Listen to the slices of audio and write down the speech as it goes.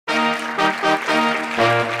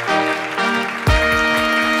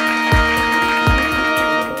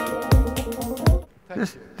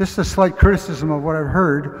This is a slight criticism of what I've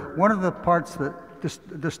heard. One of the parts that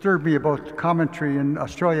disturbed me about commentary in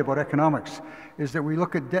Australia about economics is that we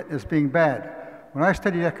look at debt as being bad. When I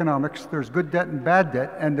studied economics, there's good debt and bad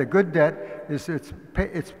debt, and the good debt is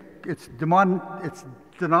it's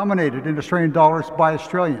denominated in Australian dollars by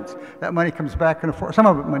Australians. That money comes back in a form, some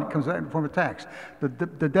of it money comes back in the form of tax.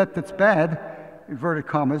 The debt that's bad, inverted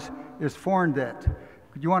commas, is foreign debt.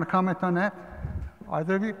 Could you want to comment on that,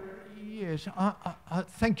 either of you? Yes,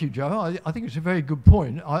 thank you, Joe. I think it's a very good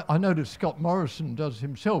point. I noticed Scott Morrison does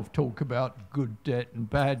himself talk about good debt and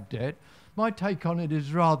bad debt. My take on it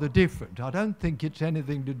is rather different. I don't think it's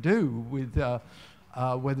anything to do with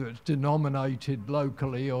whether it's denominated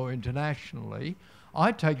locally or internationally.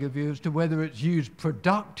 I take a view as to whether it's used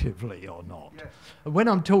productively or not. Yes. When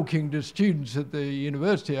I'm talking to students at the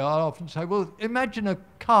university, I often say, well, imagine a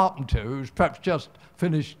carpenter who's perhaps just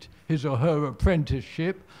finished his or her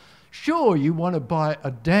apprenticeship. Sure, you want to buy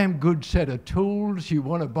a damn good set of tools, you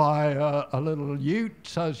want to buy a little ute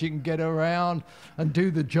so as you can get around and do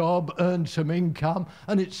the job, earn some income,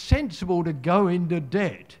 and it's sensible to go into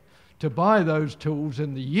debt to buy those tools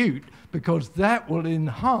and the ute, because that will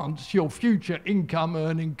enhance your future income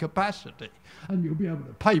earning capacity. And you'll be able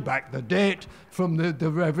to pay back the debt from the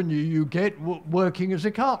revenue you get working as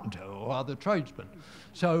a carpenter or other tradesman.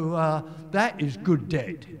 So that is good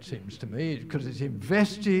debt, it seems to me, because it's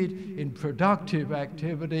invested in productive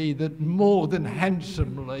activity that more than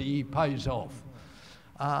handsomely pays off.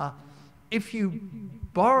 If you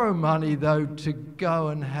borrow money, though, to go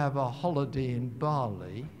and have a holiday in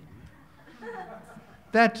Bali,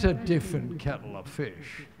 that's a different kettle of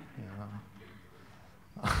fish. You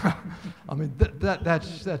know? I mean,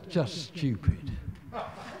 that's just stupid.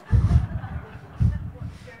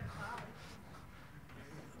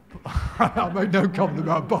 I make no comment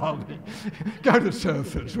about Bali. Go to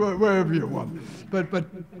Surfers, wherever you want.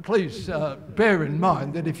 But please bear in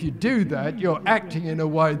mind that if you do that, you're acting in a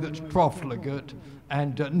way that's profligate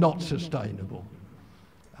and not sustainable.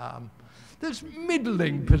 There's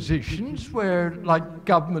middling positions where, like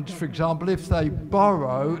governments, for example, if they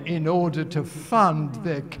borrow in order to fund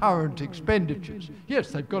their current expenditures, yes,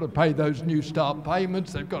 they've got to pay those New Start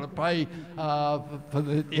payments, they've got to pay for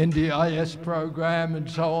the NDIS program and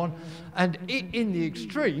so on. And in the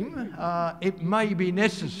extreme, it may be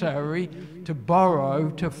necessary to borrow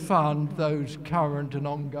to fund those current and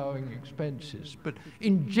ongoing expenses. But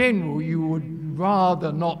in general, you would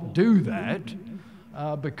rather not do that,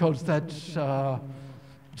 because that's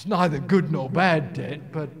it's neither good nor bad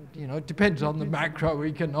debt, but you know, it depends on the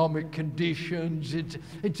macroeconomic conditions.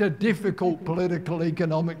 It's a difficult political,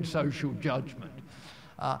 economic, and social judgment.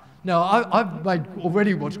 Now, I've made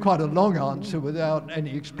already what's quite a long answer without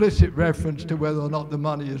any explicit reference to whether or not the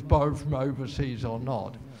money is borrowed from overseas or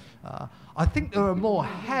not. I think there are more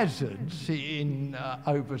hazards in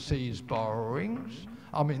overseas borrowings.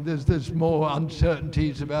 I mean, there's more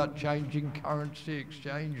uncertainties about changing currency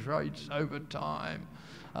exchange rates over time.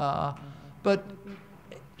 But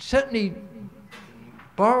certainly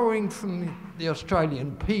borrowing from the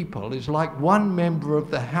Australian people is like one member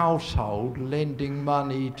of the household lending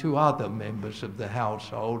money to other members of the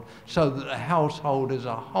household so that the household as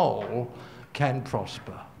a whole can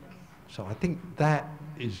prosper. So I think that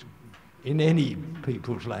is, in any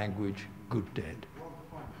people's language, good debt.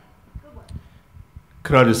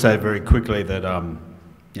 Could I just say very quickly that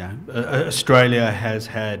Australia has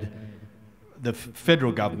had, the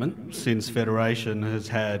federal government since Federation has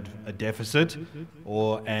had a deficit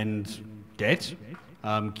and debt,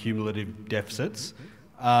 cumulative deficits,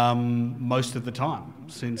 most of the time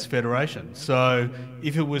since Federation. So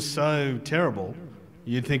if it was so terrible,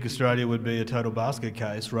 you'd think Australia would be a total basket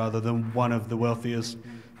case rather than one of the wealthiest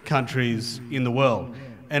countries in the world.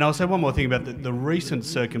 And I'll say one more thing about the recent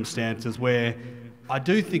circumstances where I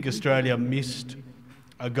do think Australia missed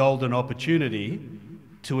a golden opportunity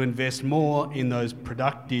to invest more in those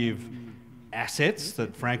productive assets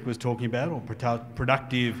that Frank was talking about, or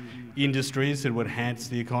productive industries that would enhance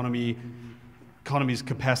the economy's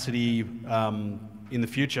capacity in the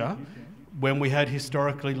future, when we had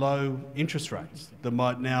historically low interest rates that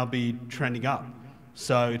might now be trending up.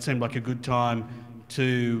 So it seemed like a good time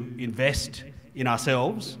to invest in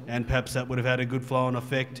ourselves, and perhaps that would have had a good flow-on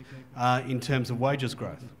effect in terms of wages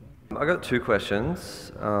growth. I got two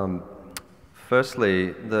questions.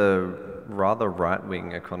 Firstly, the rather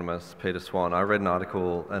right-wing economist Peter Swan, I read an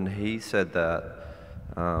article and he said that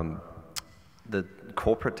the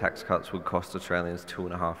corporate tax cuts would cost Australians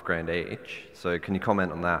 $2,500 each. So can you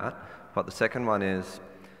comment on that? But the second one is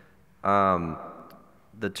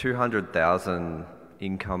the 200,000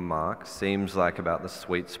 income mark seems like about the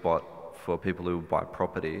sweet spot for people who buy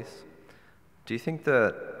properties. Do you think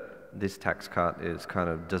that this tax cut is kind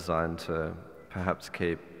of designed to perhaps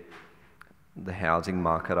keep the housing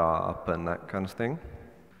market up and that kind of thing?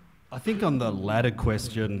 I think on the latter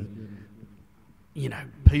question, you know,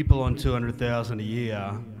 people on 200,000 a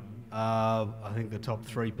year are, I think, the top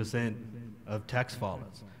 3% of tax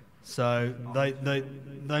filers. So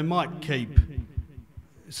they might keep.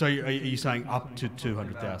 So are you saying up to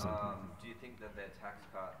 200,000? Do you think that their tax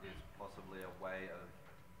cut is possibly a way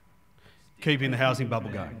of keeping the housing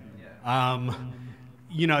bubble going? Yeah.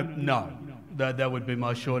 You know, no. That would be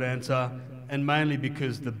my short answer, and mainly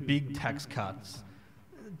because the big tax cuts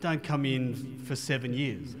don't come in for 7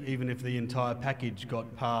 years, even if the entire package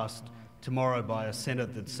got passed tomorrow by a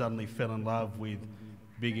Senate that suddenly fell in love with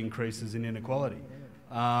big increases in inequality.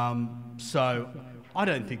 So I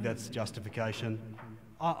don't think that's justification.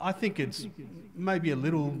 I think it's maybe a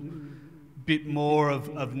little bit more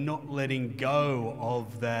of not letting go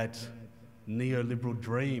of that neoliberal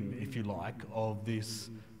dream, if you like, of this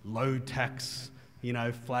low tax, you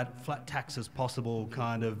know, flat tax as possible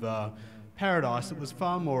kind of paradise. It was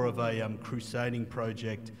far more of a crusading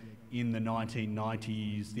project in the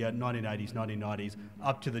 1990s, the 1980s, 1990s,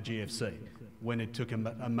 up to the GFC, when it took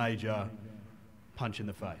a major punch in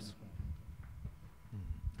the face.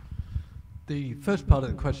 The first part of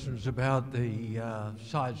the question was about the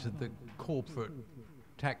size of the corporate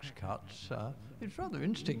tax cuts. It's rather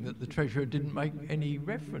interesting that the Treasurer didn't make any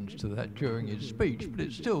reference to that during his speech, but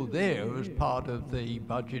it's still there as part of the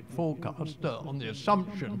budget forecast on the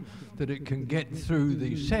assumption that it can get through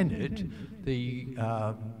the Senate, the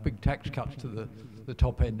big tax cuts to the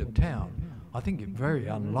top end of town. I think it's very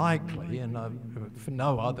unlikely, and for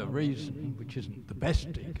no other reason, which isn't the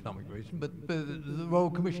best economic reason, but the Royal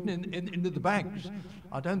Commission into the banks.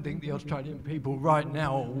 I don't think the Australian people right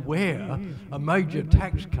now are aware of major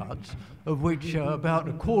tax cuts, of which about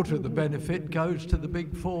a quarter of the benefit goes to the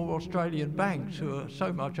big four Australian banks, who are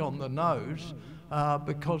so much on the nose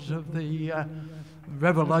because of the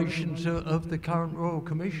revelations of the current Royal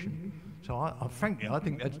Commission. So frankly, I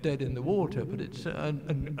think that's dead in the water, but it's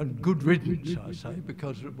and good riddance, I say,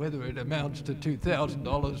 because whether it amounts to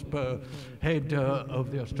 $2,000 per head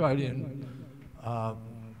of the Australian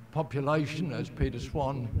population, as Peter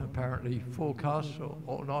Swan apparently forecasts,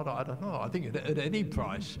 or not, I don't know. I think at any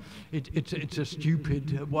price, it's a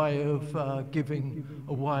stupid way of giving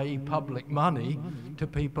away public money to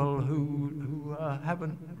people who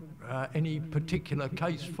haven't any particular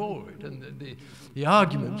case for it. And the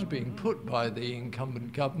arguments being put by the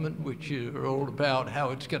incumbent government, which are all about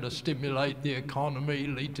how it's going to stimulate the economy,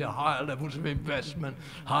 lead to higher levels of investment,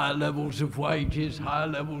 higher levels of wages, higher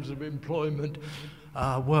levels of employment.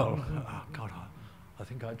 God, I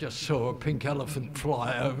think I just saw a pink elephant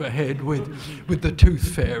fly overhead with the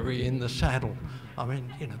tooth fairy in the saddle. I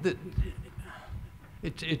mean, you know,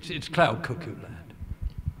 it's cloud cuckoo land.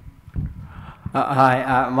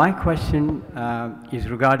 Hi, my question is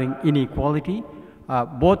regarding inequality.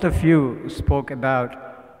 Both of you spoke about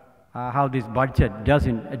how this budget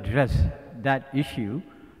doesn't address that issue,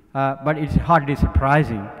 but it's hardly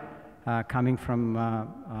surprising coming from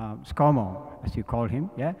ScoMo, as you call him.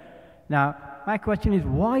 Yeah. Now, my question is,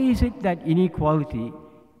 why is it that inequality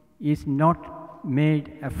is not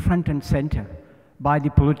made a front and center by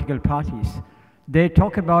the political parties? They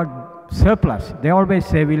talk about surplus. They always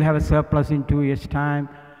say we'll have a surplus in 2 years' time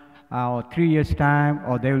or 3 years' time,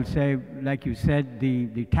 or they will say, like you said,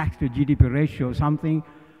 the tax to GDP ratio, something.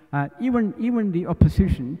 Even the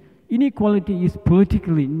opposition, inequality is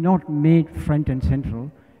politically not made front and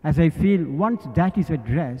central, as I feel once that is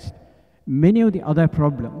addressed, many of the other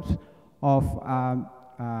problems of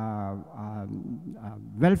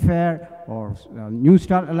welfare or New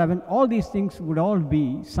Start 11, all these things would all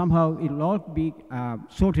be, somehow it'll all be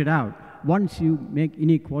sorted out once you make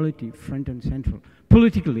inequality front and central.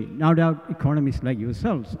 Politically, no doubt economists like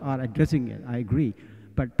yourselves are addressing it, I agree,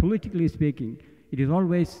 but politically speaking, it is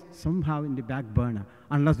always somehow in the back burner,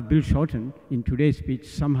 unless Bill Shorten in today's speech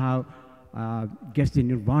somehow gets the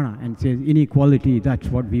nirvana and says inequality, that's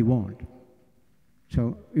what we want.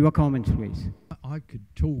 So your comments, please. I could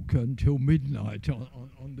talk until midnight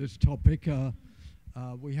on this topic.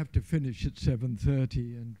 We have to finish at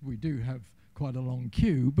 7:30, and we do have quite a long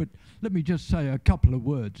queue, but let me just say a couple of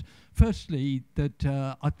words. Firstly, that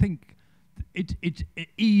I think it's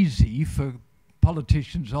easy for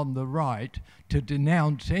politicians on the right to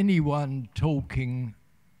denounce anyone talking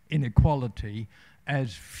inequality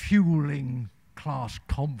as fueling class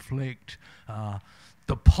conflict,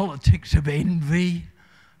 the politics of envy.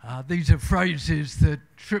 These are phrases that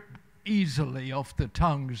trip easily off the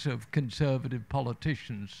tongues of conservative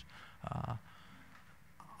politicians.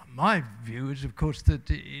 My view is, of course, that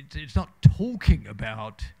it's not talking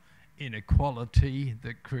about inequality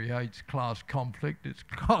that creates class conflict, it's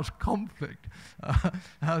class conflict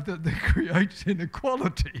that creates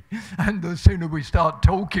inequality. And the sooner we start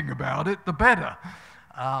talking about it, the better.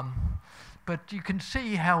 But you can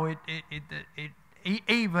see how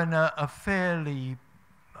even a fairly,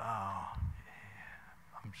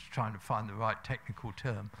 I'm just trying to find the right technical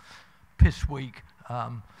term, piss-weak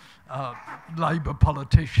Labour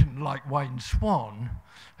politician like Wayne Swan,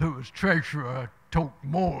 who was Treasurer, talked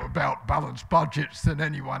more about balanced budgets than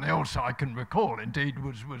anyone else I can recall. Indeed,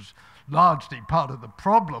 was largely part of the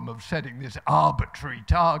problem of setting this arbitrary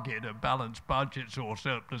target of balanced budgets or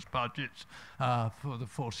surplus budgets for the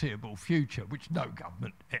foreseeable future, which no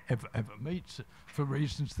government ever meets for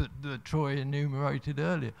reasons that Troy enumerated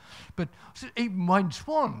earlier. But even Wayne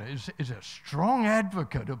Swan is a strong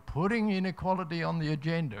advocate of putting inequality on the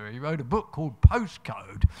agenda. He wrote a book called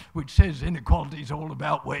Postcode, which says inequality is all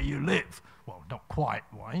about where you live. Well, not quite,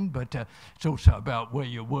 Wayne, but it's also about where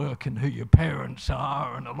you work and who your parents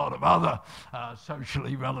are and a lot of other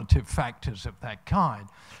socially relative factors of that kind.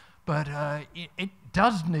 But it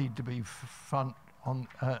does need to be front and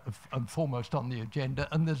foremost on the agenda,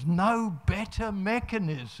 and there's no better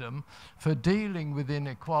mechanism for dealing with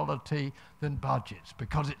inequality than budgets,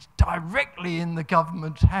 because it's directly in the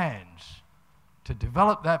government's hands to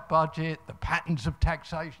develop that budget, the patterns of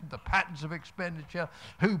taxation, the patterns of expenditure,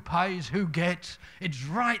 who pays, who gets. It's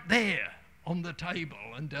right there on the table.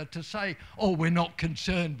 And to say, oh, we're not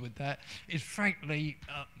concerned with that is frankly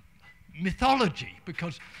mythology,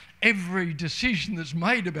 because every decision that's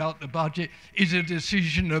made about the budget is a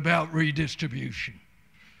decision about redistribution.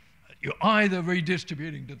 You're either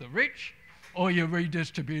redistributing to the rich or you're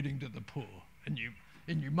redistributing to the poor. And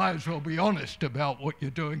you may as well be honest about what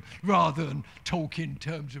you're doing rather than talk in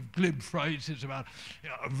terms of glib phrases about, you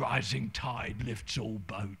know, a rising tide lifts all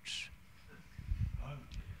boats.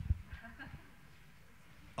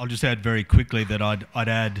 I'll just add very quickly that I'd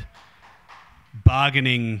add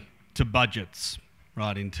bargaining to budgets,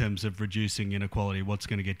 right, in terms of reducing inequality. What's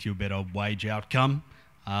going to get you a better wage outcome?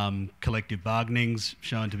 Collective bargaining's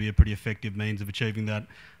shown to be a pretty effective means of achieving that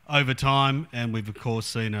over time, and we've of course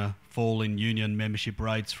seen a fall in union membership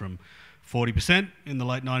rates from 40% in the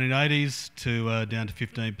late 1980s to down to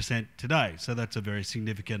 15% today. So that's a very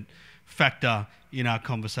significant factor in our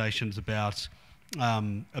conversations about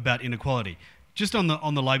inequality. Just on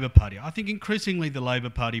the Labor Party, I think increasingly the Labor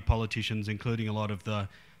Party politicians, including a lot of the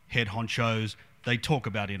head honchos, they talk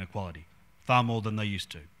about inequality far more than they used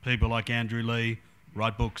to. People like Andrew Leigh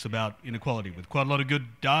write books about inequality with quite a lot of good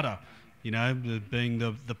data, you know, being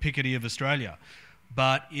the Piketty of Australia.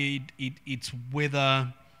 But it's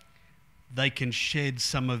whether they can shed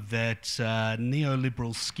some of that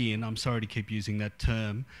neoliberal skin, I'm sorry to keep using that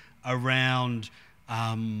term, around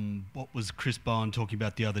what was Chris Bowen talking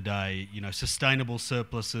about the other day, you know, sustainable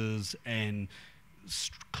surpluses and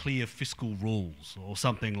clear fiscal rules or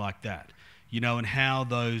something like that, you know, and how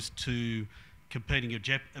those two competing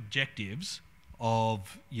objectives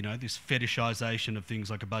of, you know, this fetishization of things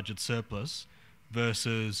like a budget surplus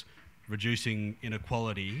versus reducing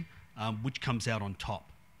inequality, which comes out on top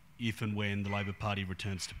if and when the Labor Party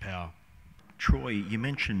returns to power. Troy, you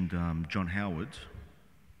mentioned John Howard.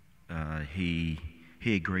 He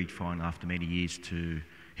agreed fine after many years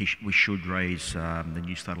we should raise the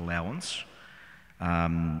New Start allowance.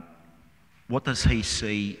 What does he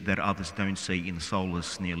see that others don't see in the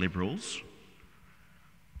soulless neoliberals?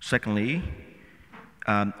 Secondly,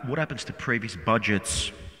 what happens to previous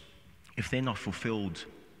budgets if they're not fulfilled?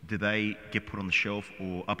 Do they get put on the shelf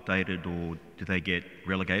or updated, or do they get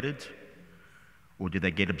relegated? Or do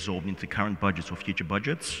they get absorbed into current budgets or future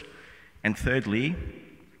budgets? And thirdly,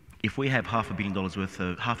 if we have $500 billion worth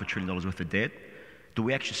of, $500 billion worth of debt, do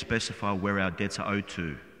we actually specify where our debts are owed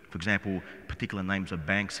to? For example, particular names of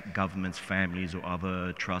banks, governments, families, or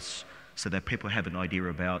other trusts, so that people have an idea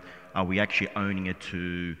about, are we actually owning it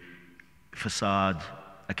to facade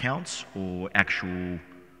accounts or actual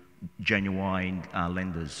genuine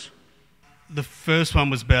lenders? The first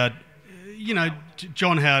one was about, you know,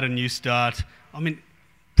 John Howard and New Start. I mean,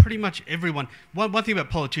 pretty much everyone. One thing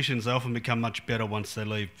about politicians, they often become much better once they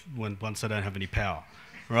leave, once they don't have any power,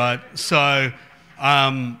 right? So,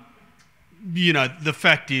 you know, the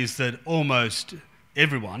fact is that almost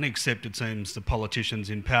everyone, except it seems the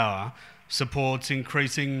politicians in power, supports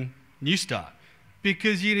increasing New Start,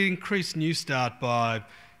 because you'd increase New Start by,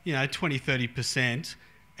 you know, 20–30%,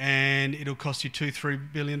 and it'll cost you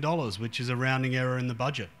 $2–3 billion, which is a rounding error in the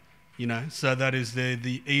budget. You know, so that is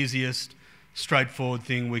the easiest, straightforward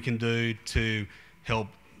thing we can do to help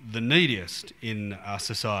the neediest in our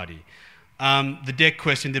society. The debt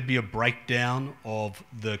question, there'd be a breakdown of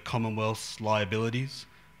the Commonwealth's liabilities.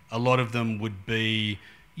 A lot of them would be,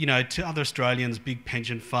 you know, to other Australians, big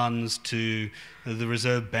pension funds, to the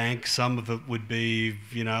Reserve Bank. Some of it would be,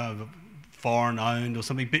 you know, foreign owned or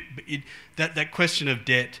something. But that question of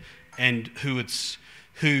debt and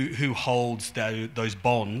who holds those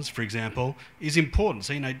bonds, for example, is important.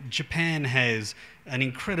 So, you know, Japan has an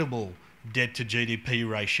incredible debt to GDP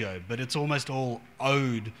ratio, but it's almost all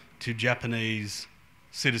owed to Japanese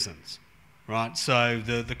citizens, right? So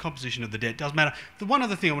the composition of the debt does matter. The one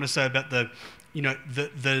other thing I want to say about the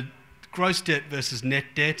gross debt versus net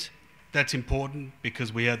debt, that's important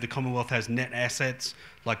because the Commonwealth has net assets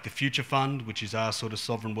like the Future Fund, which is our sort of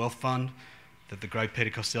sovereign wealth fund that the great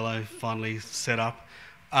Peter Costello finally set up.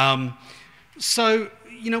 So,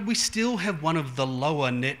 you know, we still have one of the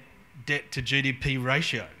lower net debt to GDP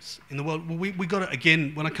ratios in the world. We got to,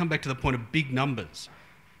 again, when I come back to the point of big numbers,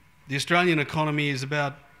 the Australian economy is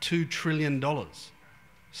about $2 trillion.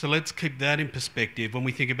 So let's keep that in perspective when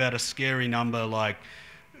we think about a scary number like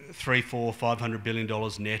 $300, $400, $500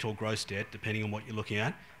 billion net or gross debt, depending on what you're looking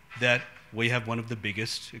at, that we have one of the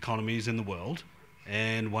biggest economies in the world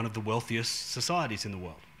and one of the wealthiest societies in the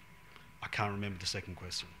world. I can't remember the second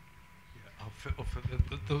question.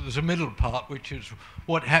 There's a middle part, which is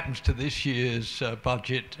what happens to this year's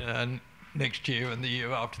budget and next year and the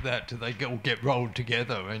year after that? Do they all get rolled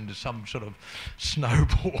together into some sort of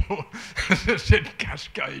snowball that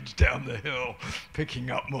cascades down the hill, picking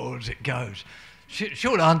up more as it goes?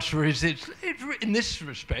 Short answer is it's in this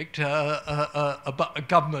respect, a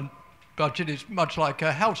government budget is much like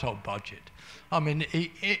a household budget. I mean,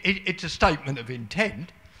 it's a statement of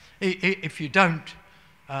intent. If you don't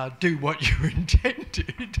do what you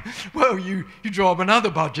intended, well, you drive another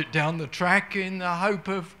budget down the track in the hope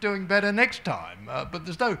of doing better next time. But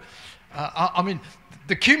there's no, I mean,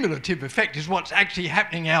 the cumulative effect is what's actually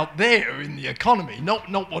happening out there in the economy,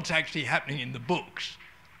 not what's actually happening in the books.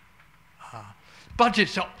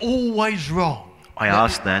 Budgets are always wrong. I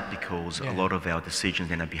ask that because a lot of our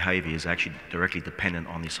decisions and our behaviour is actually directly dependent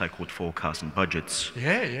on the so-called forecasts and budgets.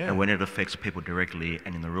 And when it affects people directly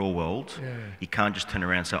and in the real world, you can't just turn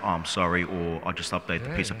around and say, oh, I'm sorry, or I'll just update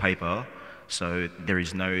the piece of paper. So there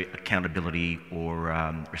is no accountability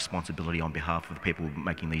or responsibility on behalf of the people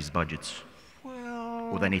making these budgets.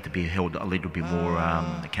 Or they need to be held a little bit more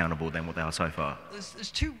accountable than what they are so far.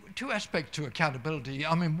 There's two aspects to accountability.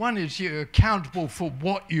 I mean, one is you're accountable for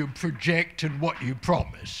what you project and what you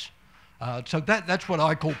promise. So that's what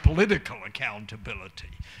I call political accountability.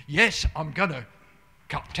 Yes, I'm going to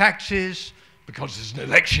cut taxes because there's an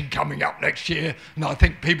election coming up next year, and I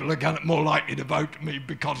think people are more likely to vote for me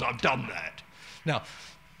because I've done that. Now,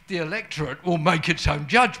 the electorate will make its own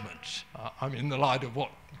judgments. I mean, in the light of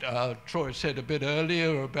what Troy said a bit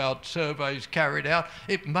earlier about surveys carried out,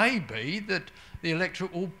 it may be that the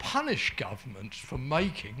electorate will punish governments for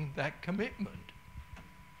making that commitment.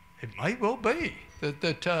 It may well be that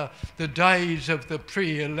the days of the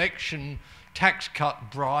pre-election tax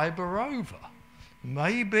cut bribe are over.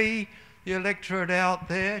 Maybe the electorate out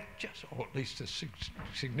there, or at least a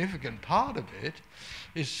significant part of it,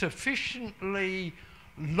 is sufficiently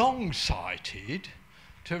long-sighted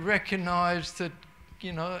to recognise that,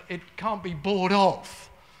 you know, it can't be bought off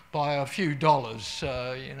by a few dollars,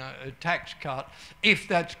 you know, a tax cut, if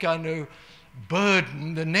that's going to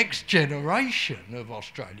burden the next generation of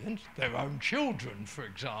Australians, their own children, for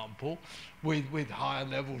example, with higher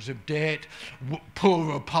levels of debt,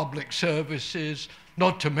 poorer public services,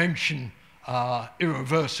 not to mention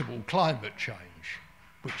irreversible climate change,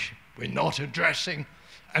 which we're not addressing,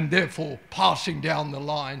 and therefore passing down the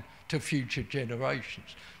line to future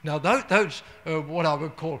generations. Now, those are what I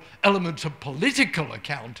would call elements of political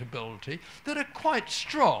accountability that are quite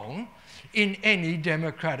strong in any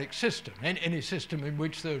democratic system. In any system in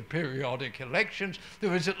which there are periodic elections,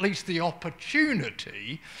 there is at least the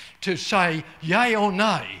opportunity to say yay or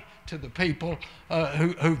nay to the people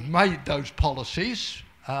who've made those policies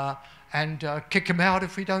and kick them out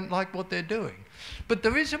if we don't like what they're doing. But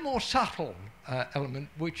there is a more subtle element,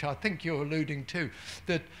 which I think you're alluding to,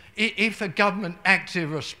 that if a government acts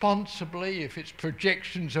irresponsibly, if its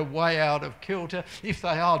projections are way out of kilter, if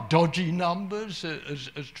they are dodgy numbers, as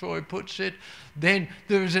Troy puts it, then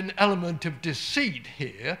there is an element of deceit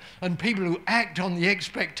here, and people who act on the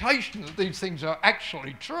expectation that these things are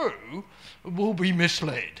actually true will be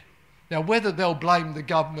misled. Now, whether they'll blame the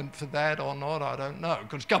government for that or not, I don't know,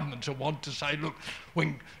 because governments will want to say, look,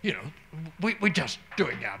 we're just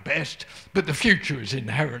doing our best, but the future is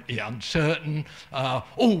inherently uncertain.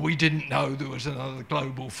 We didn't know there was another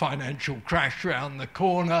global financial crash around the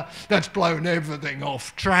corner. That's blown everything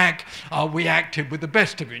off track. We acted with the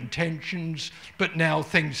best of intentions, but now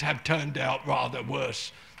things have turned out rather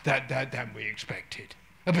worse than we expected.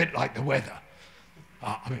 A bit like the weather.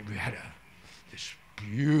 We had this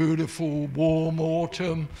beautiful warm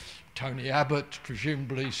autumn. Tony Abbott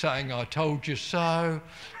presumably saying, "I told you so."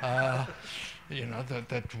 That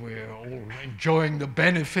we're all enjoying the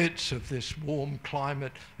benefits of this warm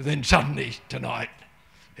climate. And then suddenly tonight,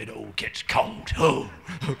 it all gets cold. Oh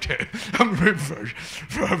dear. I'm in for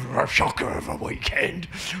a shocker of a weekend.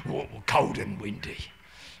 Cold and windy.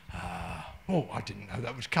 I didn't know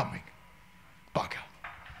that was coming. Bugger.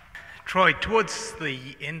 Troy, towards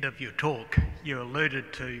the end of your talk, you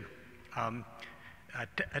alluded to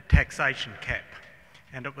a taxation cap,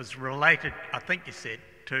 and it was related, I think you said,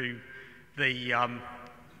 to the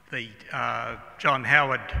John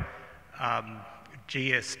Howard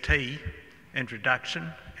GST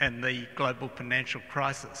introduction and the global financial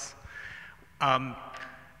crisis.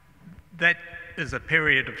 That is a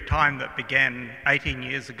period of time that began 18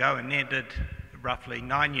 years ago and ended roughly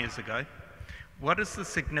 9 years ago. What is the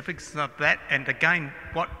significance of that? And again,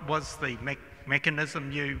 what was the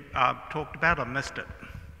mechanism you talked about? I missed it.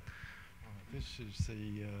 This is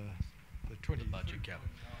the 20 budget cap.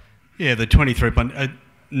 Yeah, the 23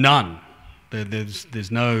 none. There's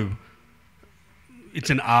no. It's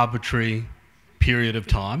an arbitrary period of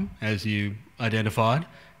time, as you identified,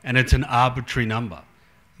 and it's an arbitrary number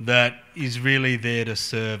that is really there to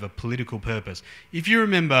serve a political purpose. If you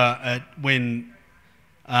remember when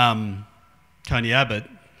Tony Abbott,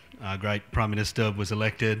 our great Prime Minister, was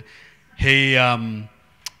elected, he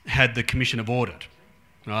had the Commission of Audit,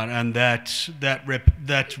 right? And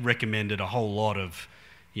that recommended a whole lot of,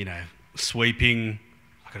 sweeping,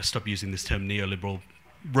 I've got to stop using this term, neoliberal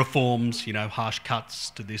reforms, harsh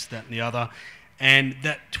cuts to this, that and the other. And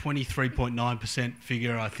that 23.9%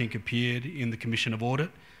 figure, I think, appeared in the Commission of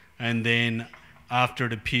Audit. And then after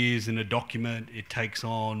it appears in a document, it takes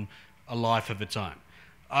on a life of its own.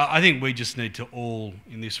 I think we just need to all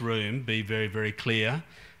in this room be very, very clear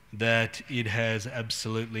that it has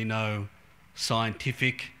absolutely no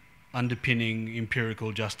scientific underpinning,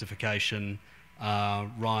 empirical justification,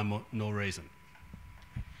 rhyme nor reason.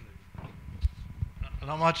 And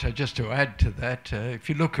I might say, just to add to that, if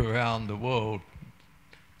you look around the world,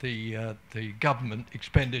 the government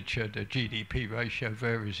expenditure to GDP ratio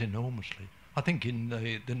varies enormously. I think in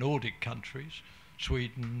the Nordic countries,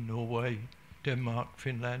 Sweden, Norway, Denmark,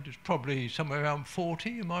 Finland, it's probably somewhere around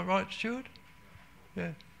 40, am I right, Stuart?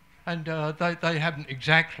 Yeah. And they haven't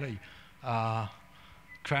exactly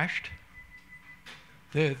crashed.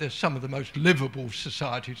 They're some of the most livable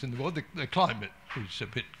societies in the world. The climate is a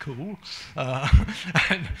bit cool,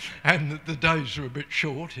 and the days are a bit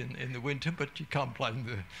short in the winter, but you can't blame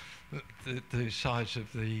the size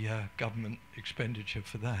of the government expenditure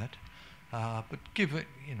for that. But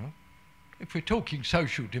if we're talking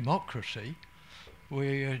social democracy,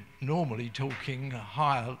 we're normally talking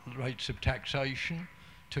higher rates of taxation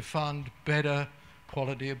to fund better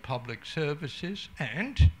quality of public services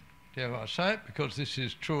and, dare I say it, because this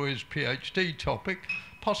is Troy's PhD topic,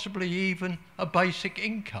 possibly even a basic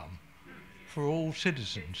income for all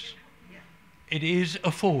citizens. It is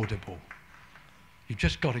affordable. You've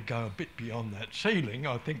just got to go a bit beyond that ceiling,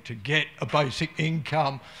 I think, to get a basic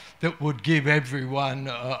income that would give everyone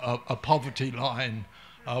a poverty line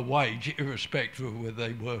wage, irrespective of whether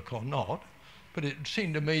they work or not. But it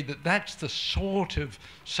seemed to me that that's the sort of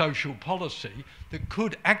social policy that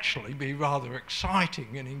could actually be rather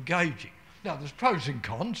exciting and engaging. Now, there's pros and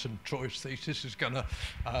cons, and Troy's thesis is going to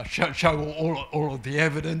show all of the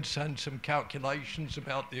evidence and some calculations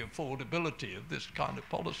about the affordability of this kind of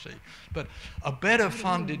policy. But a better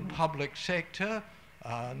funded public sector,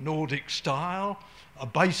 Nordic style, a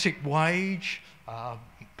basic wage,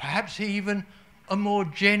 perhaps even a more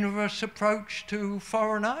generous approach to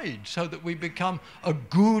foreign aid so that we become a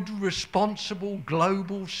good, responsible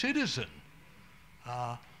global citizen.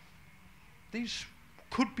 These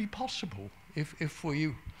could be possible if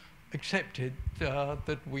we accepted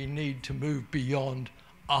that we need to move beyond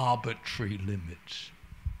arbitrary limits.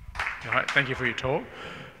 All right, thank you for your talk.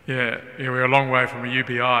 Yeah, we're a long way from a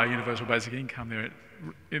UBI, universal basic income.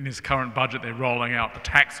 In this current budget, they're rolling out the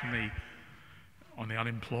tax on the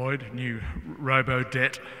unemployed, new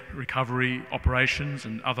robo-debt recovery operations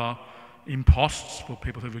and other imposts for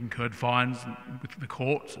people who've incurred fines with the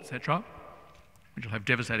courts, etc. which will have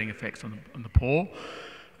devastating effects on the poor.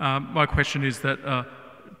 My question is that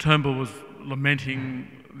Turnbull was lamenting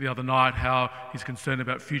the other night how he's concerned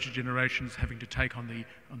about future generations having to take on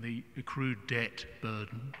the accrued debt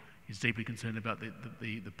burden. He's deeply concerned about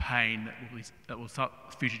the pain that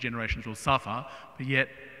future generations will suffer, but yet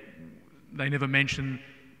they never mention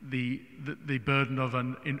the burden of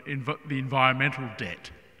the environmental debt.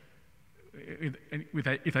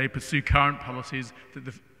 If they pursue current policies, that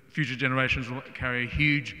the future generations will carry a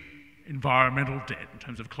huge environmental debt in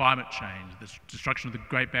terms of climate change, the destruction of the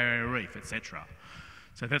Great Barrier Reef, etc.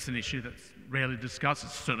 So that's an issue that's rarely discussed.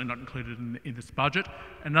 It's certainly not included in this budget.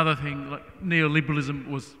 Another thing, like neoliberalism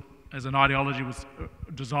was, as an ideology, was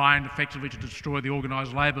designed effectively to destroy the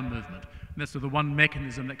organised labour movement. And that's the one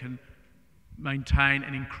mechanism that can maintain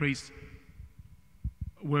and increase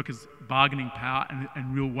workers' bargaining power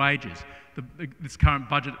and real wages. This current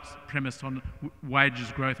budget is premised on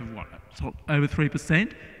wages growth of what? So over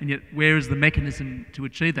 3%, and yet where is the mechanism to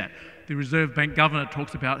achieve that? The Reserve Bank Governor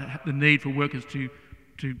talks about the need for workers to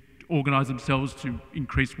organise themselves to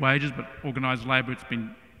increase wages, but organised labour, it's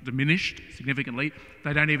been diminished significantly.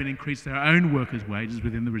 They don't even increase their own workers' wages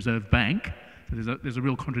within the Reserve Bank. So there's a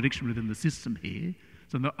real contradiction within the system here.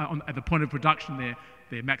 So at the point of production,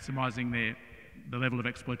 they're maximising the level of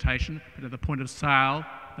exploitation, but at the point of sale,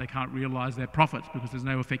 they can't realise their profits because there's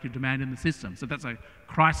no effective demand in the system. So that's a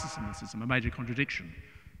crisis in the system, a major contradiction.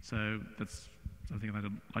 So that's something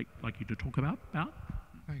I'd like you to talk about.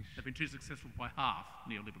 Thanks. They've been too successful by half,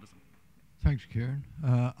 neoliberalism. Thanks, Kieran.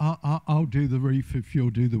 I'll do the reef if you'll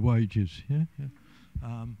do the wages.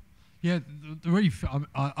 The reef,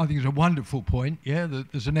 I think is a wonderful point. Yeah,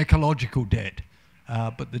 there's an ecological debt.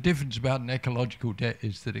 But the difference about an ecological debt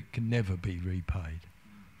is that it can never be repaid.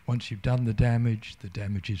 Once you've done the damage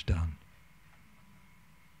is done.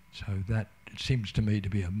 So that seems to me to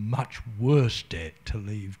be a much worse debt to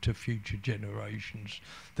leave to future generations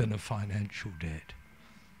than a financial debt.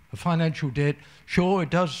 A financial debt, sure, it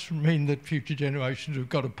does mean that future generations have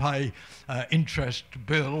got to pay interest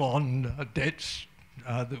bill on debts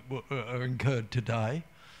that are incurred today.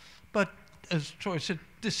 But as Troy said,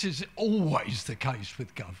 this is always the case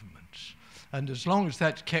with governments. And as long as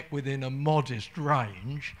that's kept within a modest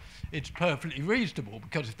range, it's perfectly reasonable,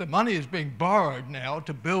 because if the money is being borrowed now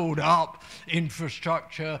to build up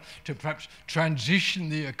infrastructure, to perhaps transition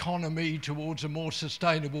the economy towards a more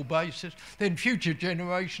sustainable basis, then future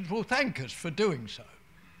generations will thank us for doing so.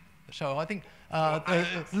 So I think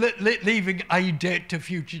leaving a debt to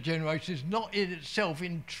future generations is not in itself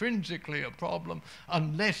intrinsically a problem,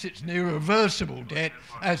 unless it's an irreversible debt,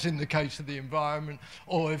 as in the case of the environment,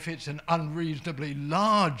 or if it's an unreasonably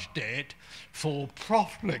large debt for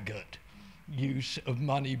profligate use of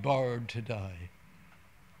money borrowed today.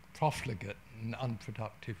 Profligate and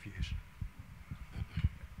unproductive use.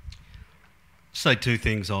 Say two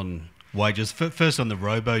things on wages. First, on the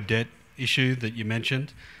robo-debt issue that you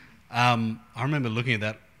mentioned. I remember looking at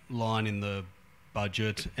that line in the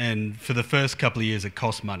budget, and for the first couple of years it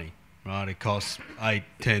cost money, right? It costs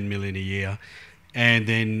 8-10 million a year. And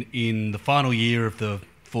then in the final year of the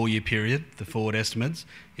 4-year period, the forward estimates,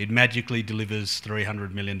 it magically delivers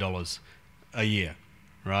 $300 million a year,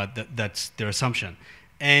 right? That's their assumption.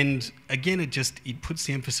 And again, it puts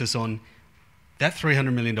the emphasis on that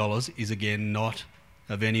 $300 million is again not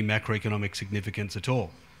of any macroeconomic significance at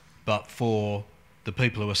all. But for the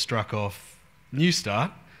people who are struck off New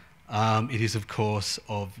Start, it is of course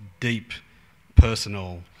of deep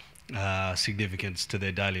personal significance to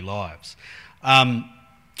their daily lives.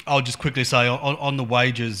 I'll just quickly say on the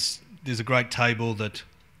wages, there's a great table that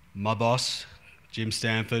my boss, Jim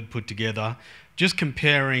Stanford, put together, just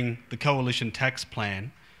comparing the coalition tax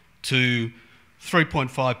plan to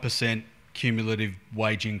 3.5% cumulative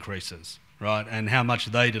wage increases, right? And how much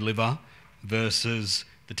they deliver versus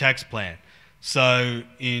the tax plan. So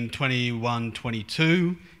in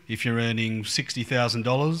 21-22, if you're earning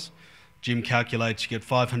 $60,000, Jim calculates you get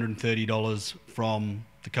 $530 from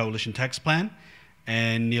the coalition tax plan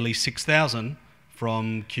and nearly $6,000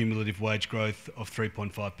 from cumulative wage growth of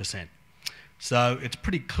 3.5%. So it's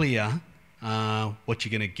pretty clear what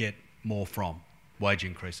you're going to get more from wage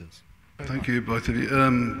increases. Thank you, both of you.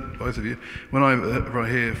 When I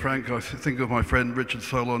hear Frank, I think of my friend Richard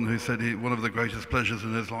Solon, who said one of the greatest pleasures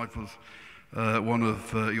in his life was one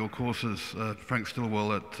of your courses, Frank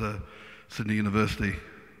Stilwell at Sydney University.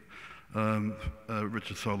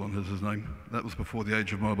 Richard Solon is his name. That was before the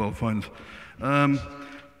age of mobile phones.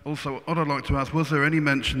 Also, what I'd like to ask, was there any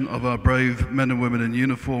mention of our brave men and women in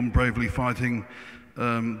uniform bravely fighting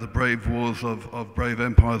the brave wars of brave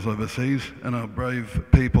empires overseas, and our brave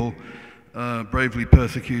people bravely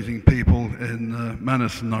persecuting people in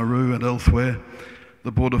Manus and Nauru and elsewhere.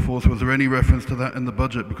 The border force, was there any reference to that in the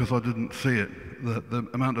budget? Because I didn't see it. The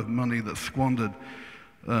amount of money that's squandered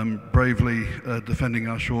bravely defending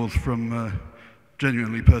our shores from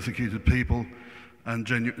genuinely persecuted people and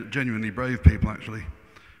genuinely brave people, actually.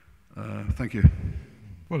 Thank you.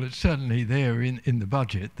 Well, it's certainly there in the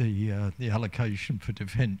budget, the allocation for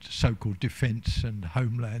defence, so-called defence and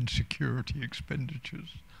homeland security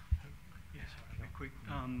expenditures. Yes, I'll be quick.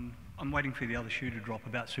 I'm waiting for the other shoe to drop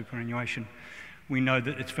about superannuation. We know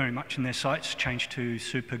that it's very much in their sights, change to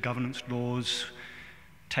super governance laws,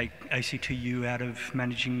 take ACTU out of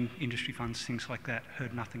managing industry funds, things like that.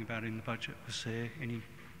 Heard nothing about it in the budget. Was there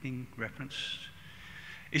anything referenced?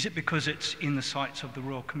 Is it because it's in the sights of the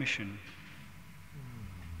Royal Commission?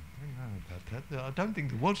 I don't think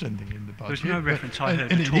there was anything in the budget. There's no reference I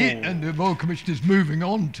heard at all. And the Royal Commission is moving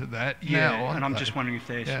on to that now, and I'm just wondering if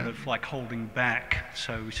they're sort of like holding back,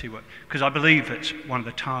 so we see what... Because I believe it's one of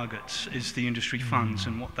the targets is the industry funds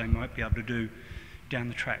and what they might be able to do down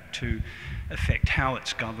the track to affect how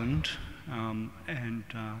it's governed and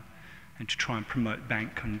to try and promote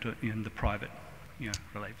bank and the private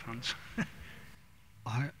relate funds.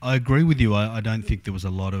 I agree with you. I don't think there was a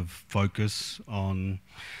lot of focus on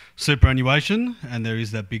superannuation, and there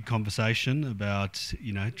is that big conversation about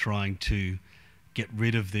trying to get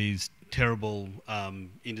rid of these terrible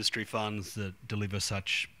industry funds that deliver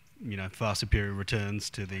such far superior returns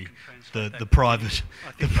to the private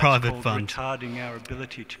fund. Retarding our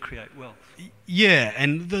ability to create wealth. Yeah,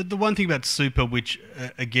 and the one thing about super, which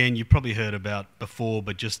again you've probably heard about before,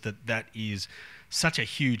 but just that is such a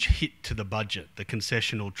huge hit to the budget, the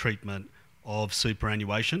concessional treatment of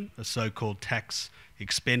superannuation, a so-called tax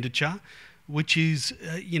expenditure, which is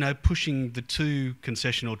pushing the two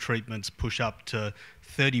concessional treatments push up to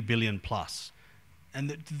 30 billion plus.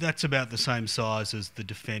 And that's about the same size as the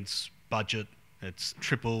defence budget. It's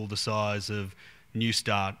triple the size of New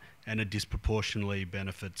Start, and it disproportionately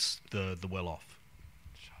benefits the well-off.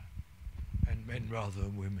 And men rather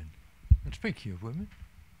than women. And speaking of women,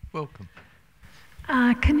 welcome.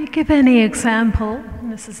 Can you give any example,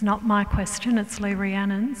 and this is not my question, it's Lee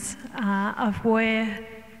Rhiannon's, of where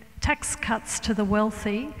tax cuts to the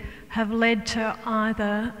wealthy have led to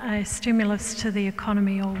either a stimulus to the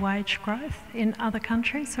economy or wage growth in other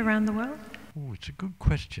countries around the world? Oh, it's a good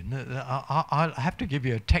question. I'll have to give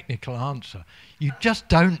you a technical answer. You just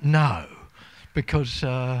don't know because,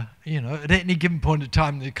 at any given point in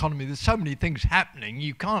time in the economy, there's so many things happening,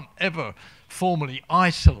 you can't ever formally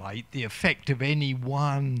isolate the effect of any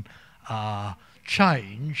one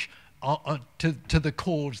change to the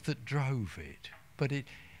cause that drove it. But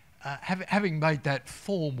having made that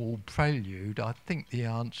formal prelude, I think the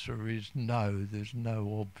answer is no, there's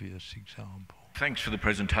no obvious example. Thanks for the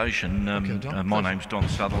presentation. My name's Don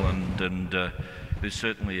Sutherland, and there's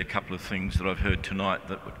certainly a couple of things that I've heard tonight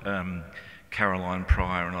that Caroline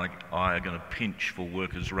Pryor and I are going to pinch for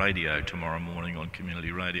Workers' Radio tomorrow morning on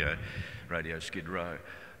Community Radio, Radio Skid Row.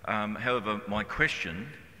 However, my question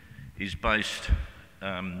is based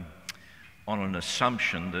on an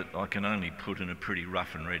assumption that I can only put in a pretty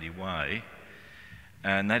rough and ready way,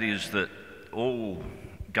 and that is that all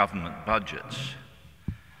government budgets,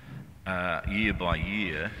 year by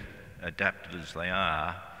year, adapted as they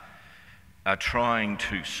are trying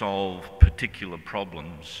to solve particular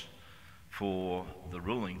problems for the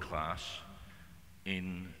ruling class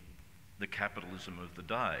in the capitalism of the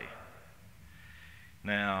day.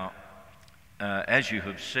 Now, as you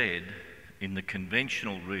have said, in the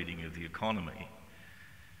conventional reading of the economy,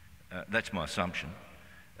 that's my assumption,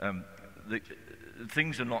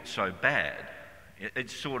 things are not so bad.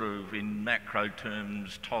 It's sort of, in macro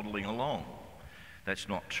terms, toddling along. That's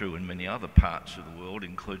not true in many other parts of the world,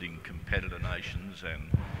 including competitor nations and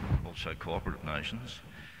also cooperative nations.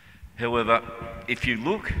 However, if you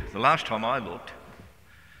look, the last time I looked,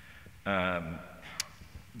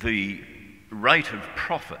 the rate of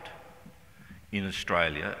profit in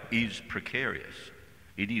Australia is precarious.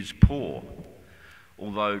 It is poor.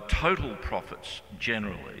 Although total profits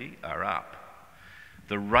generally are up,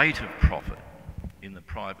 the rate of profit in the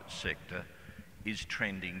private sector is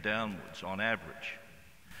trending downwards on average.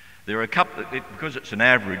 There are a couple, because it's an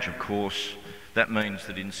average, of course, that means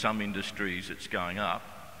that in some industries it's going up,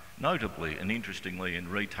 notably and interestingly in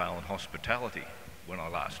retail and hospitality, when I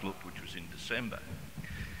last looked, which was in December.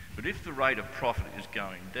 But if the rate of profit is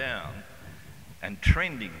going down and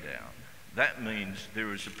trending down, that means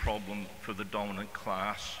there is a problem for the dominant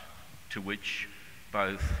class, to which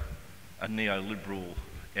both a neoliberal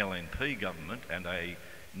LNP government and a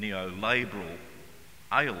neoliberal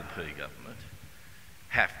ALP government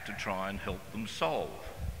have to try and help them solve.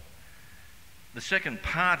 The second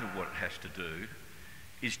part of what it has to do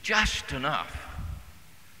is just enough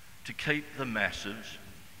to keep the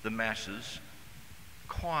masses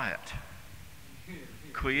quiet,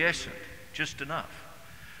 quiescent, just enough.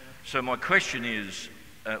 So my question is,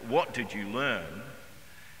 what did you learn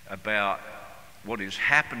about what is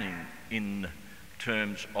happening in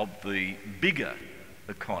terms of the bigger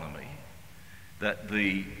economy that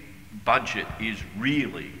the budget is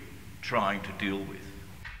really trying to deal with?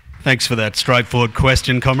 Thanks for that straightforward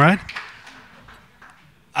question, comrade.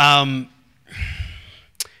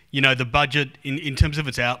 You know, the budget, in terms of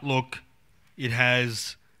its outlook, it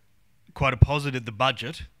has quite a positive, the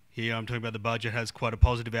budget, here I'm talking about the budget, has quite a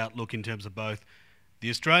positive outlook in terms of both the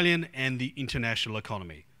Australian and the international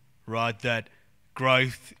economy, right? That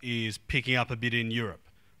growth is picking up a bit in Europe,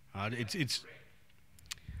 right?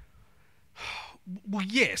 Well,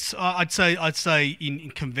 yes, I'd say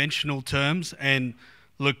in conventional terms, and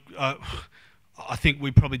look, I think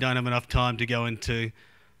we probably don't have enough time to go into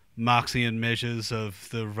Marxian measures of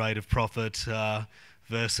the rate of profit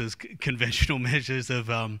versus conventional measures of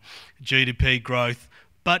GDP growth.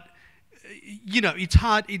 But you know, it's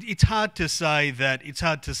hard to say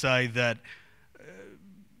that.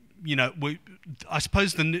 You know, I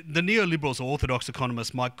suppose the neoliberals or orthodox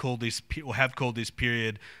economists might call this, or have called this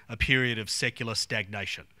period, a period of secular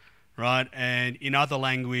stagnation, right? And in other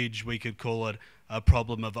language, we could call it a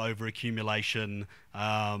problem of overaccumulation,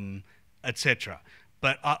 etc.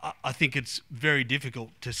 But I think it's very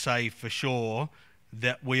difficult to say for sure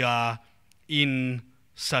that we are in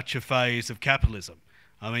such a phase of capitalism.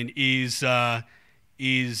 I mean, is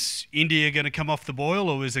India going to come off the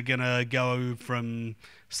boil, or is it going to go from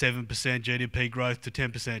 7% GDP growth to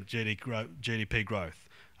 10% GDP growth?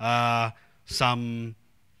 Some,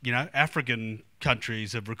 you know, African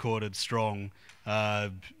countries have recorded strong,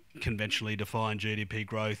 conventionally defined GDP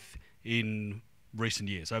growth in recent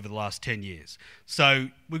years, over the last 10 years. So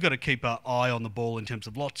we've got to keep our eye on the ball in terms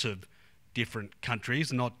of lots of different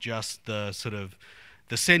countries, not just the sort of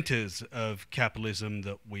the centres of capitalism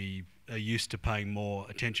that we are used to paying more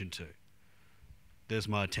attention to. There's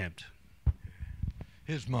my attempt.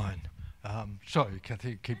 Here's mine. Sorry,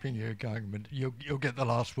 Kathy, keeping you going, but you'll get the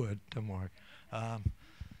last word, don't worry.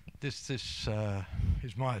 This is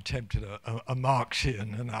my attempt at a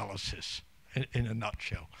Marxian analysis in a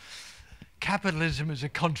nutshell. Capitalism is a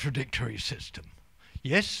contradictory system.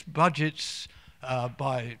 Yes, budgets,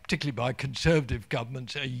 particularly by conservative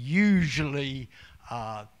governments, are usually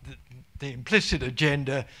the implicit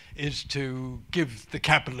agenda is to give the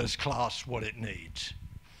capitalist class what it needs.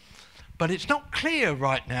 But it's not clear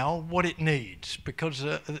right now what it needs, because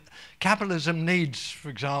capitalism needs, for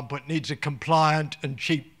example, it needs a compliant and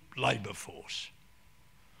cheap labour force.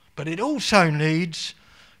 But it also needs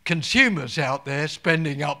consumers out there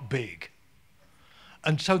spending up big.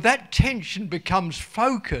 And so that tension becomes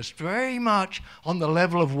focused very much on the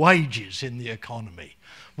level of wages in the economy.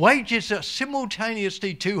 Wages are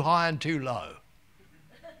simultaneously too high and too low.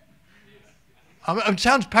 I mean, it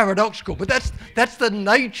sounds paradoxical, but that's the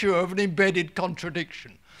nature of an embedded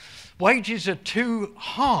contradiction. Wages are too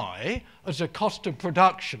high as a cost of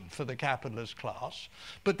production for the capitalist class,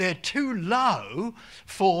 but they're too low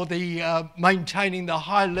for the maintaining the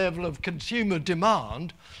high level of consumer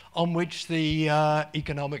demand on which the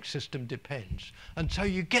economic system depends. And so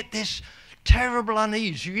you get this terrible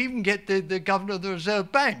unease. You even get the governor of the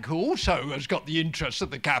Reserve Bank, who also has got the interests of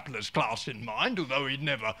the capitalist class in mind, although he'd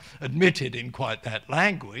never admitted in quite that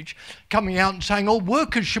language, coming out and saying, oh,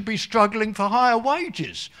 workers should be struggling for higher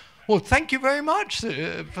wages. Well, thank you very much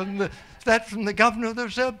from the governor of the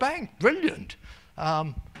Reserve Bank. Brilliant.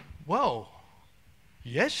 Well,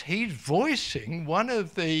 yes, he's voicing one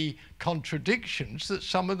of the contradictions that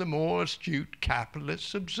some of the more astute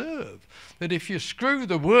capitalists observe, that if you screw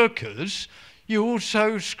the workers, you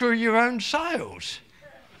also screw your own sales.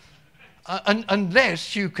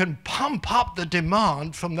 Unless you can pump up the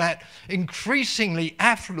demand from that increasingly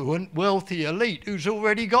affluent, wealthy elite who's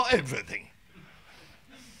already got everything.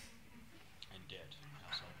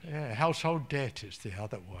 Yeah, household debt is the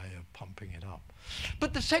other way of pumping it up.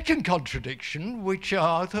 But the second contradiction, which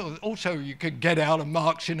also you could get out of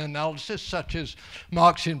Marxian analysis, such as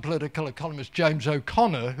Marxian political economist James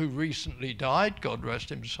O'Connor, who recently died, God rest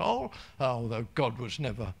his soul, although God was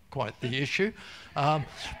never quite the issue,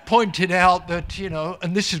 pointed out that, you know,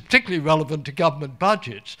 and this is particularly relevant to government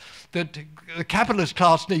budgets, that the capitalist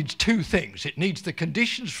class needs two things. It needs the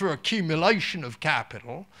conditions for accumulation of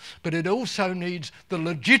capital, but it also needs the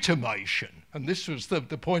legitimation. And this was the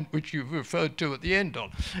point which you referred to at the end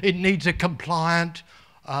on. It needs a compliant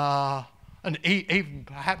and even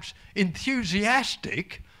perhaps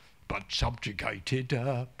enthusiastic but subjugated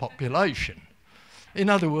population. In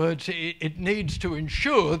other words, it needs to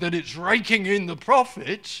ensure that it's raking in the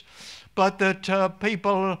profits, but that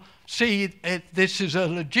people see this is a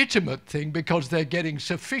legitimate thing because they're getting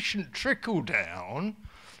sufficient trickle down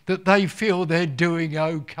that they feel they're doing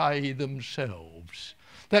okay themselves.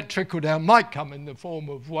 That trickle down might come in the form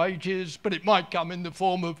of wages, but it might come in the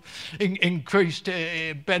form of increased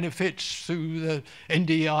benefits through the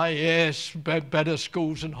NDIS, better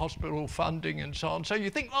schools and hospital funding and so on. So you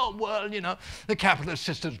think, oh, well, you know, the capitalist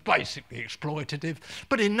system's basically exploitative,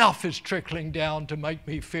 but enough is trickling down to make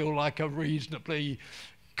me feel like a reasonably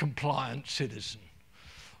compliant citizen.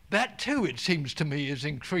 That too, it seems to me, is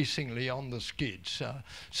increasingly on the skids.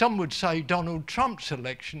 Some would say Donald Trump's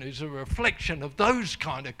election is a reflection of those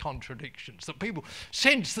kind of contradictions, that people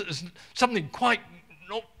sense that there's something quite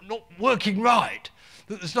not working right,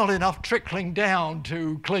 that there's not enough trickling down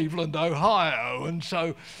to Cleveland, Ohio, and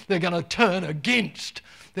so they're going to turn against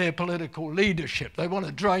their political leadership. They want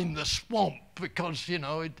to drain the swamp because, you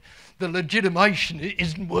know, the legitimation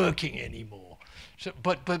isn't working anymore. So,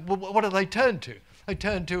 but what do they turn to? They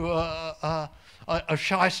turn to a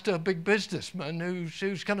shyster big businessman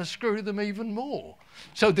who's going to screw them even more.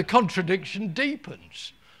 So the contradiction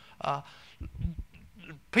deepens.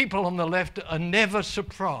 People on the left are never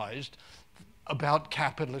surprised about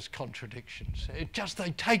capitalist contradictions.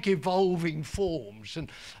 They take evolving forms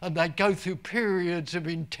and they go through periods of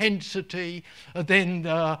intensity, and then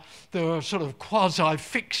there are sort of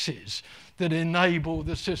quasi-fixes that enable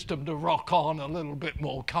the system to rock on a little bit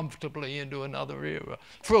more comfortably into another era.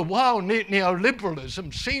 For a while,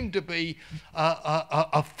 neoliberalism seemed to be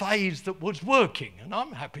a phase that was working, and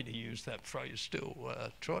I'm happy to use that phrase still,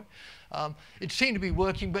 Troy. It seemed to be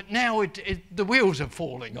working, but now the wheels are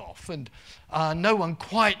falling off, and no one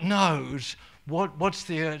quite knows what's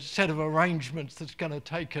the set of arrangements that's going to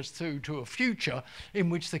take us through to a future in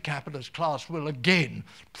which the capitalist class will again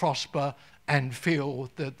prosper and feel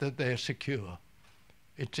that they're secure.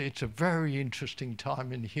 It's a very interesting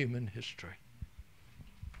time in human history.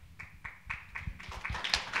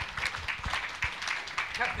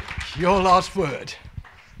 Kathy, your last word.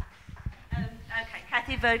 Okay,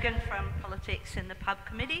 Kathy Vogan from Politics in the Pub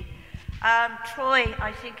Committee. Troy,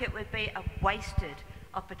 I think it would be a wasted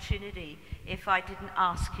opportunity if I didn't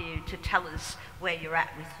ask you to tell us where you're at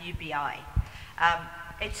with UBI.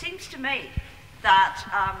 It seems to me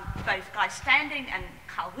that both Guy Standing and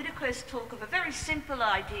Carl Whittaker's talk of a very simple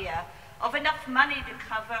idea of enough money to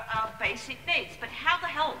cover our basic needs. But how the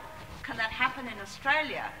hell can that happen in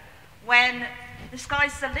Australia when the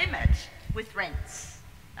sky's the limit with rents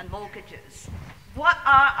and mortgages? What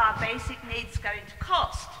are our basic needs going to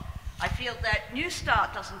cost? I feel that New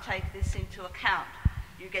Start doesn't take this into account.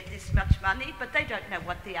 You get this much money, but they don't know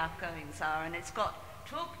what the outgoings are, and it's got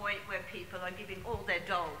to a point where people are giving all their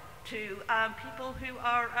dole to people who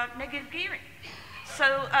are negative gearing.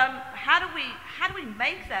 So how do we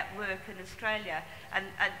make that work in Australia? And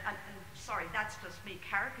sorry, that's just me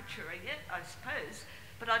caricaturing it, I suppose,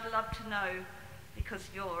 but I'd love to know, because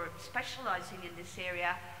you're specialising in this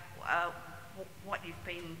area, what you've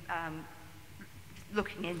been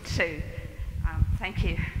looking into. Thank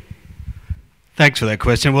you. Thanks for that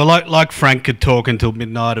question. Well, like Frank could talk until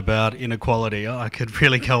midnight about inequality, I could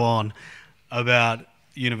really go on about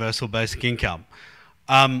universal basic income.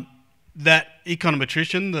 That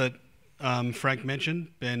econometrician that Frank mentioned,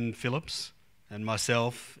 Ben Phillips, and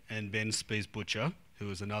myself and Ben Spies-Butcher, who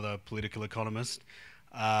is another political economist,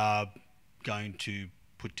 are going to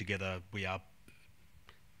put together, we are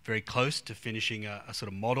very close to finishing a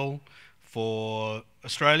sort of model for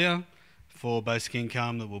Australia for basic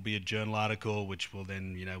income that will be a journal article, which will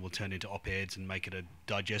then, will turn into op-eds and make it a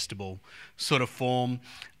digestible sort of form.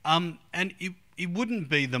 And it wouldn't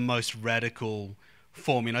be the most radical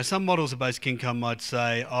form. Some models of basic income might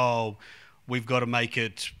say, oh, we've got to make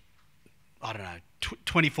it, I don't know,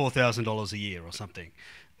 $24,000 a year or something.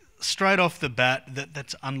 Straight off the bat,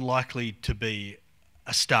 that's unlikely to be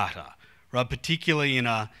a starter, right? Particularly in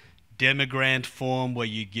a demogrant form where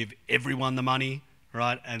you give everyone the money,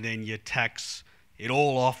 right? And then you tax it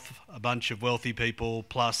all off a bunch of wealthy people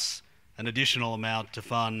plus an additional amount to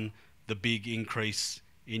fund the big increase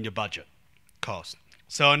in your budget cost.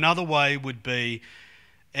 So another way would be,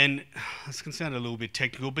 and this can sound a little bit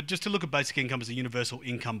technical, but just to look at basic income as a universal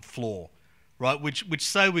income floor, right? Which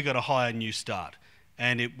say we got a higher New Start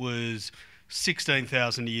and it was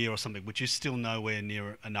 $16,000 a year or something, which is still nowhere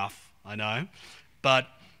near enough, I know. But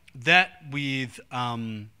that with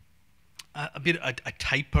a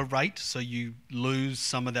taper rate, so you lose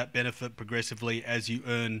some of that benefit progressively as you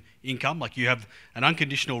earn income. Like you have an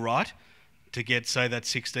unconditional right to get, say, that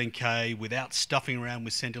 16K without stuffing around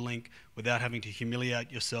with Centrelink, without having to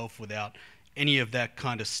humiliate yourself, without any of that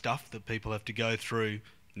kind of stuff that people have to go through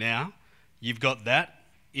now. You've got that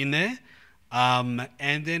in there. And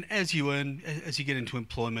then as you get into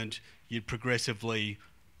employment, you progressively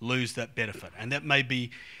lose that benefit. And that may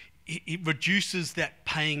be, it reduces that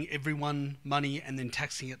paying everyone money and then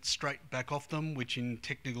taxing it straight back off them, which in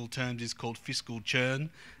technical terms is called fiscal churn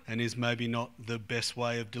and is maybe not the best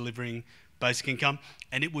way of delivering basic income.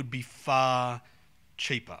 And it would be far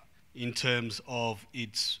cheaper in terms of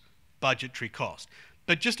its budgetary cost.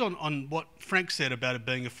 But just on what Frank said about it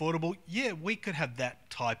being affordable, yeah, we could have that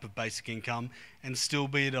type of basic income and still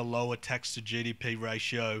be at a lower tax to GDP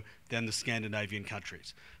ratio than the Scandinavian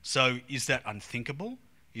countries. So is that unthinkable?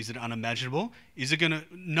 Is it unimaginable? Is it going to?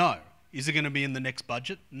 No. Is it going to be in the next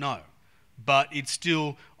budget? No. But it's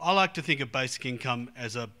still, I like to think of basic income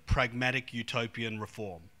as a pragmatic utopian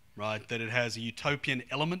reform, right? That it has a utopian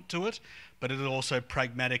element to it, but it is also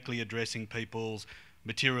pragmatically addressing people's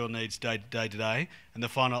material needs day to day. And the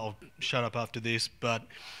final, I'll shut up after this, but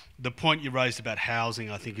the point you raised about housing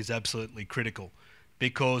I think is absolutely critical,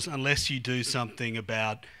 because unless you do something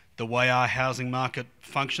about the way our housing market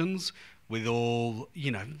functions, with all,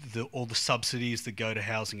 all the subsidies that go to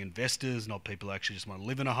housing investors, not people who actually just want to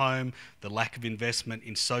live in a home, the lack of investment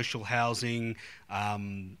in social housing,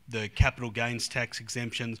 the capital gains tax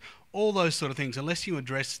exemptions, all those sort of things, unless you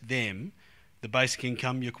address them, the basic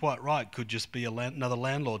income, you're quite right, could just be another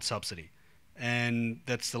landlord subsidy. And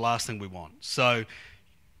that's the last thing we want. So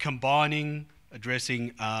combining,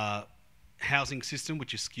 addressing a housing system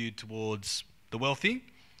which is skewed towards the wealthy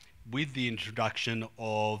with the introduction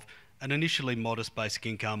of an initially modest basic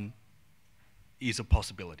income is a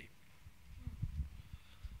possibility.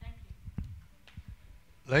 Thank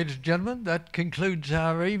you. Ladies and gentlemen, that concludes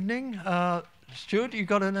our evening. Stuart, you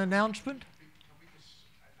got an announcement?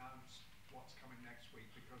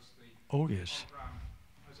 Oh, yes.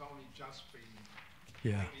 Has only just been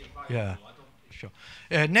yeah, sure.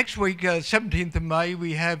 Next week, 17th of May,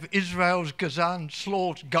 we have Israel's Gazan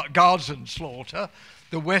slaughter,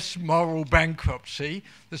 the West moral bankruptcy.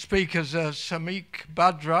 The speakers are Samik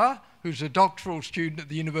Badra, who's a doctoral student at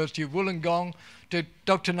the University of Wollongong,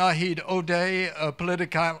 Dr. Nahid Odeh, a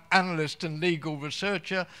political analyst and legal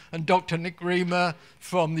researcher, and Dr. Nick Reamer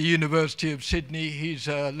from the University of Sydney. He's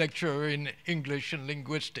a lecturer in English and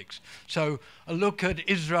linguistics. So a look at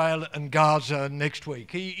Israel and Gaza next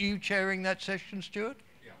week. Are you chairing that session, Stuart?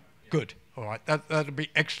 Yeah. Good. All right. That'll be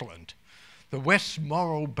excellent. The West's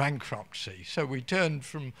moral bankruptcy. So we turned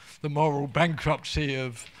from the moral bankruptcy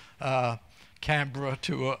of Canberra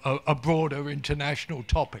to a broader international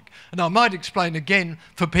topic. And I might explain again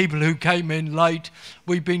for people who came in late,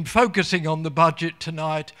 we've been focusing on the budget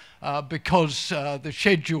tonight because the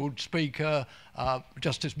scheduled speaker,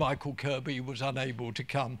 Justice Michael Kirby, was unable to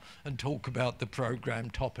come and talk about the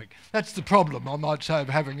programme topic. That's the problem, I might say, of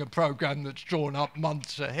having a programme that's drawn up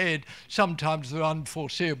months ahead. Sometimes there are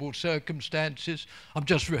unforeseeable circumstances. I'm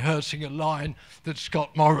just rehearsing a line that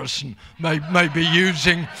Scott Morrison may be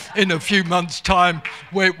using in a few months' time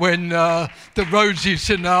when the rosy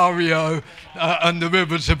scenario and the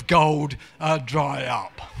rivers of gold dry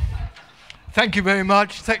up. Thank you very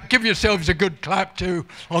much. Give yourselves a good clap too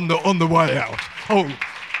on the way out. Oh,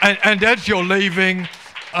 and as you're leaving,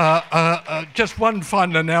 just one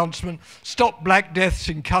final announcement. Stop Black Deaths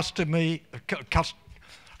in Custody.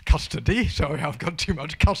 Sorry, I've got too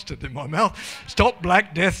much custard in my mouth. Stop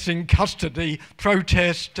Black Deaths in Custody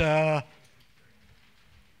protest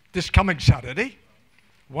this coming Saturday,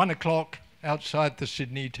 1 o'clock outside the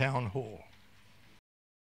Sydney Town Hall.